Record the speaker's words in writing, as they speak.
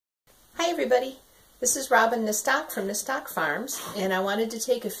everybody, this is Robin Nistock from Nistock Farms, and I wanted to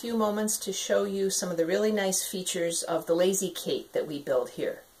take a few moments to show you some of the really nice features of the Lazy Kate that we build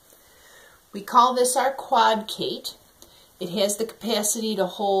here. We call this our Quad Kate. It has the capacity to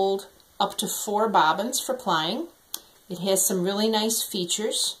hold up to 4 bobbins for plying. It has some really nice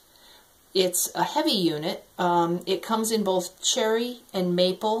features. It's a heavy unit. It comes in both cherry and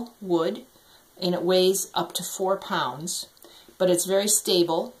maple wood, and it weighs up to 4 pounds. But it's very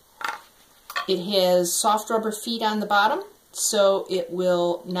stable. It has soft rubber feet on the bottom, so it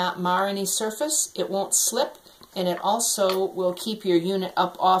will not mar any surface. It won't slip, and it also will keep your unit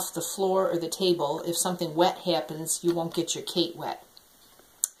up off the floor or the table. If something wet happens, you won't get your Kate wet.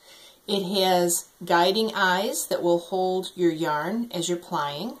 It has guiding eyes that will hold your yarn as you're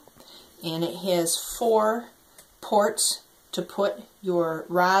plying, and it has 4 ports to put your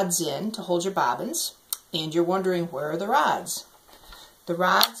rods in to hold your bobbins. And you're wondering, where are the rods? The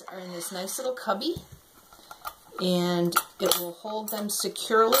rods are in this nice little cubby, and it will hold them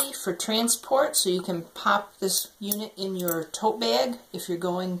securely for transport, so you can pop this unit in your tote bag if you're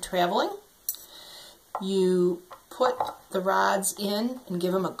going traveling. You put the rods in and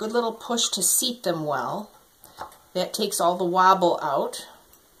give them a good little push to seat them well. That takes all the wobble out.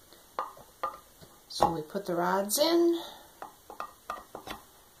 So we put the rods in,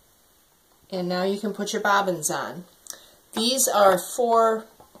 and now you can put your bobbins on. These are 4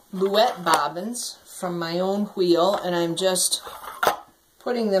 Luette bobbins from my own wheel, and I'm just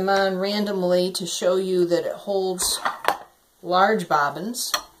putting them on randomly to show you that it holds large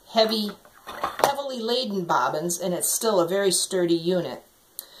bobbins, heavily laden bobbins, and it's still a very sturdy unit.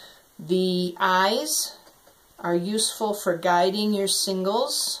 The eyes are useful for guiding your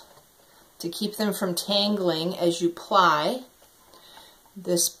singles to keep them from tangling as you ply.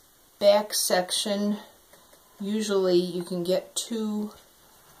 This back section, usually you can get 2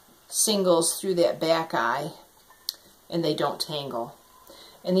 singles through that back eye and they don't tangle.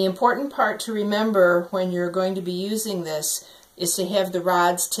 And the important part to remember when you're going to be using this is to have the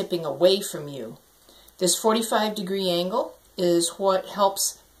rods tipping away from you. This 45-degree angle is what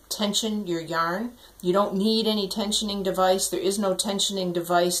helps tension your yarn. You don't need any tensioning device. There is no tensioning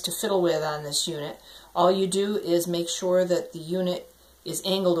device to fiddle with on this unit. All you do is make sure that the unit is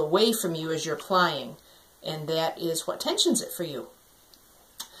angled away from you as you're plying, and that is what tensions it for you.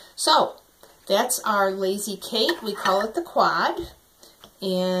 So that's our Lazy Kate. We call it the Quad,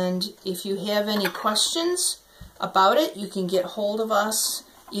 and if you have any questions about it, you can get hold of us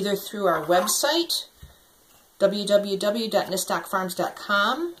either through our website,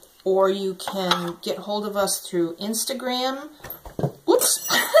 www.nistockfarms.com, or you can get hold of us through Instagram,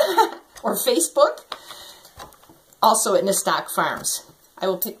 or Facebook, also at Nistock Farms. I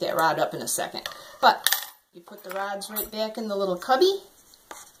will pick that rod up in a second. But you put the rods right back in the little cubby,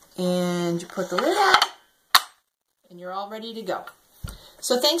 and you put the lid on, and you're all ready to go.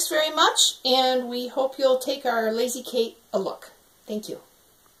 So thanks very much, and we hope you'll take our Lazy Kate a look. Thank you.